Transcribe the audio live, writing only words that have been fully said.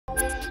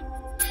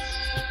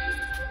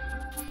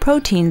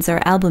Proteins, or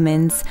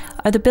albumins,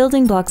 are the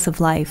building blocks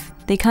of life.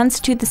 They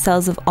constitute the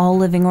cells of all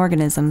living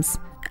organisms.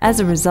 As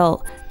a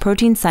result,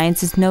 protein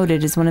science is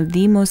noted as one of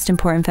the most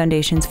important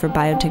foundations for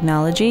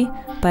biotechnology,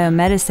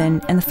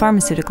 biomedicine, and the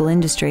pharmaceutical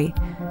industry.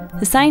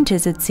 The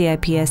scientists at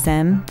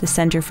CIPSM, the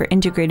Center for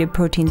Integrated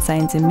Protein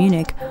Science in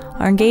Munich,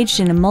 are engaged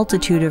in a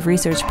multitude of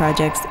research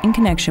projects in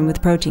connection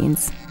with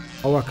proteins.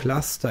 Our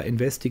cluster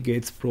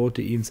investigates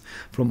proteins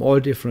from all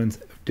different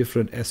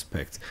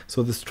aspects.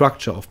 So the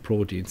structure of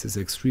proteins is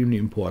extremely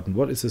important.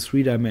 What is the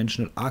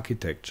three-dimensional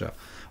architecture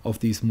of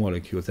these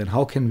molecules, and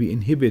how can we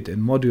inhibit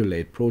and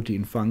modulate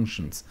protein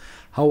functions?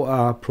 How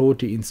are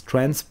proteins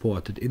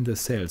transported in the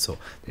cell? So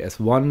there's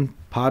one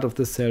part of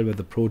the cell where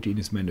the protein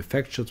is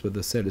manufactured, where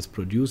the cell is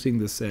producing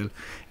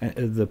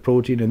the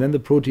protein, and then the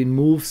protein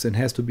moves and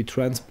has to be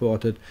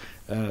transported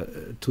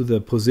to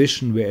the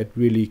position where it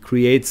really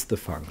creates the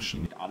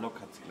function.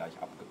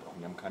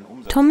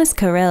 Thomas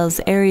Carell's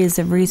areas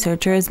of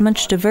research are as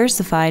much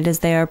diversified as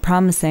they are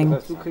promising.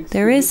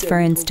 There is, for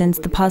instance,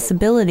 the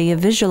possibility of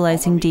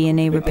visualizing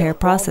DNA repair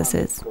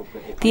processes.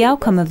 The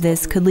outcome of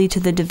this could lead to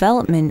the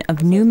development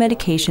of new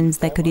medications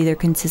that could either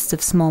consist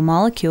of small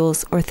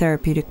molecules or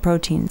therapeutic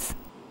proteins.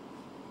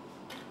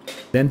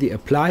 Then the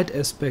applied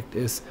aspect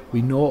is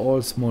we know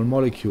all small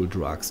molecule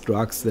drugs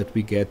that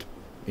we get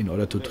in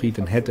order to treat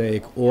a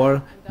headache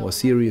or more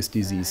serious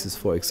diseases,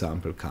 for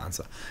example,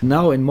 cancer.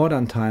 Now in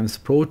modern times,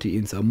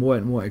 proteins are more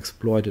and more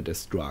exploited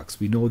as drugs.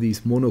 We know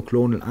these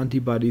monoclonal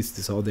antibodies, this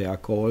is how they are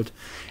called,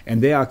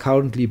 and they are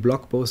currently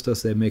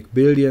blockbusters. They make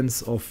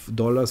billions of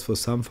dollars for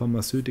some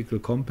pharmaceutical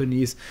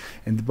companies,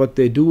 and what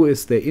they do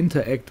is they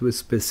interact with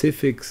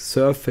specific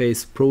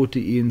surface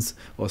proteins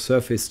or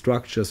surface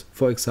structures,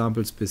 for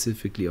example,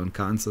 specifically on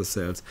cancer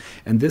cells,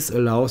 and this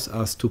allows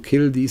us to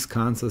kill these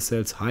cancer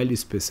cells highly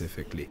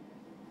specifically.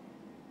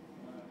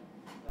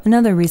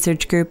 Another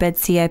research group at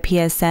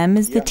CIPSM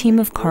is the team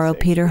of Karl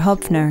Peter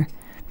Hopfner.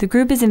 The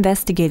group is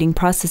investigating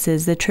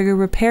processes that trigger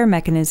repair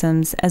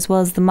mechanisms as well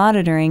as the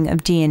monitoring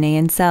of DNA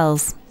in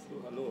cells.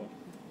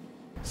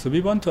 So we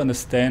want to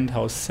understand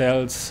how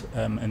cells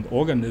and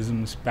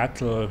organisms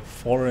battle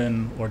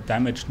foreign or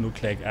damaged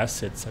nucleic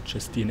acids such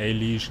as DNA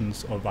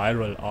lesions or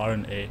viral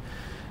RNA.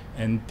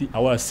 And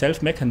our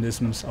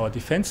self-mechanisms, our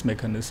defense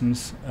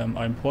mechanisms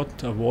are important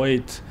to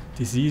avoid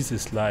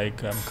diseases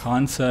like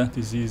cancer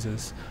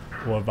diseases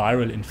or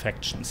viral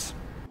infections.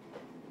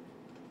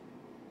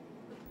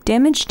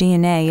 Damaged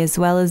DNA as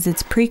well as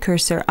its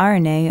precursor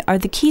RNA are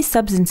the key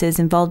substances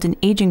involved in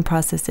aging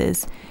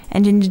processes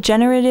and in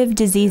degenerative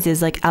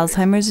diseases like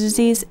Alzheimer's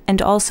disease and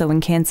also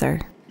in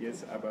cancer.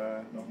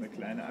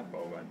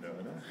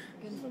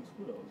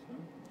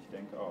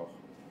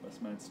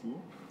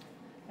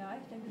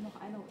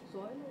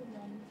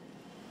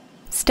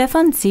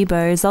 Stefan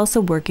Sieber is also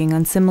working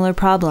on similar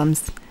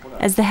problems.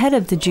 As the head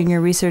of the junior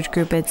research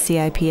group at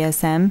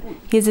CIPSM,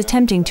 he is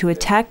attempting to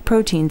attack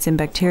proteins in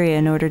bacteria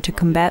in order to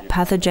combat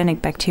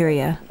pathogenic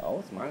bacteria.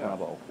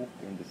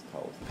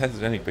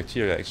 Pathogenic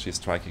bacteria are actually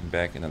striking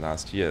back in the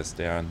last years.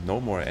 There are no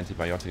more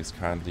antibiotics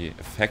currently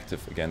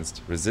effective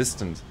against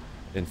resistant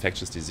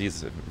infectious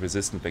diseases,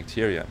 resistant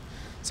bacteria.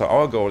 So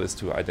our goal is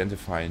to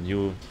identify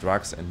new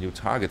drugs and new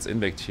targets in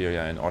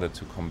bacteria in order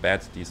to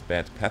combat these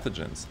bad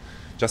pathogens.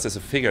 Just as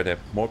a figure, there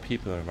are more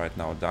people right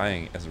now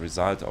dying as a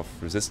result of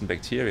resistant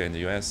bacteria in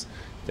the US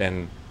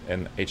than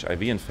in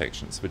HIV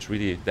infections, which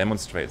really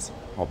demonstrates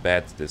how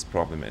bad this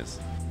problem is.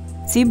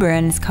 Sieber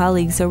and his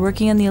colleagues are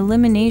working on the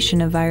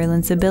elimination of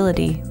virulence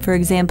ability, for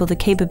example, the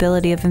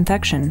capability of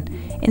infection.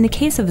 In the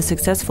case of a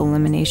successful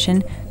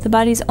elimination, the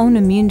body's own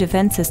immune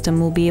defense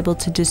system will be able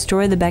to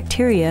destroy the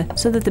bacteria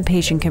so that the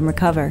patient can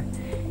recover.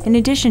 In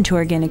addition to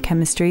organic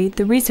chemistry,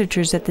 the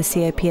researchers at the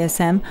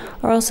CIPSM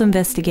are also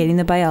investigating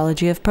the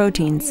biology of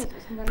proteins.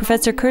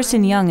 Professor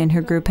Kirsten Young and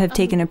her group have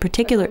taken a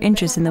particular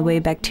interest in the way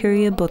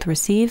bacteria both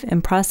receive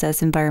and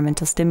process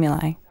environmental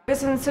stimuli.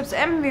 Within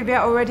CIPSM, we were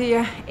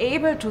already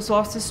able to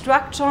solve the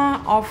structure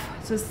of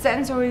the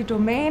sensory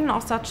domain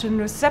of such a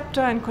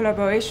receptor in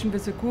collaboration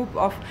with a group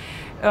of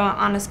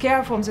Arne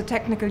Skjær from the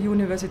Technical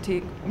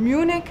University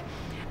Munich.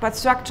 But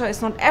structure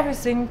is not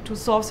everything to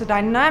solve the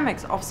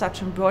dynamics of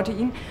such a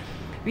protein.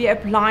 We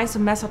apply the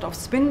method of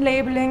spin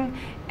labeling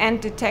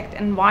and detect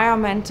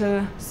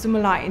environmental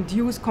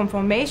stimuli-induced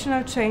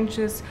conformational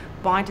changes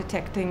by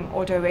detecting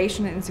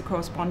alteration in the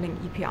corresponding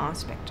EPR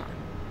spectra.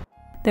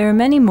 There are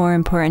many more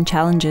important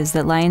challenges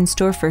that lie in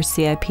store for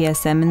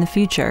CIPSM in the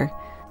future.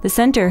 The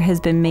center has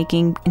been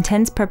making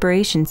intense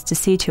preparations to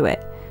see to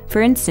it.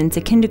 For instance,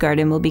 a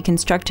kindergarten will be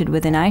constructed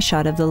within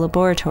eyeshot of the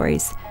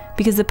laboratories,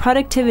 because the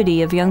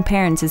productivity of young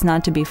parents is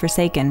not to be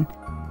forsaken.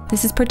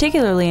 This is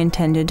particularly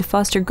intended to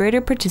foster greater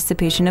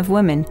participation of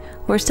women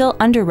who are still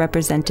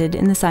underrepresented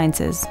in the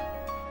sciences.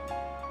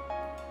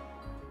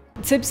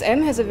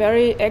 CIPSM has a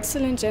very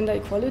excellent gender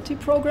equality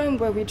program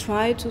where we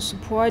try to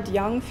support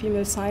young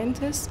female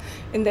scientists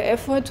in the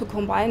effort to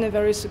combine a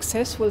very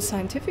successful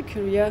scientific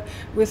career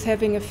with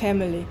having a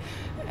family.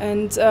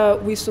 And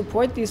we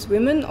support these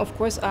women, of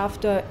course,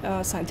 after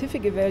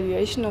scientific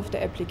evaluation of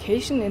the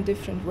application in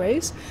different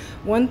ways.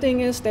 One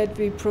thing is that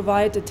we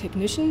provide a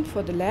technician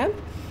for the lab,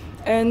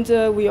 and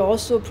we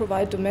also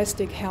provide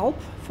domestic help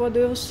for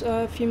those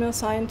female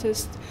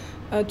scientists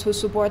to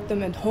support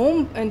them at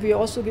home, and we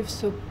also give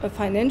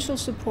financial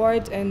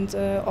support and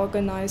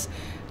organize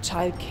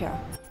childcare.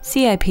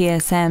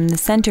 CIPSM, the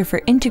Center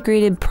for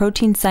Integrated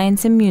Protein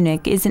Science in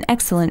Munich, is an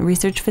excellent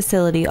research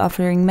facility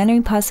offering many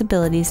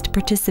possibilities to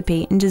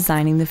participate in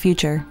designing the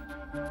future.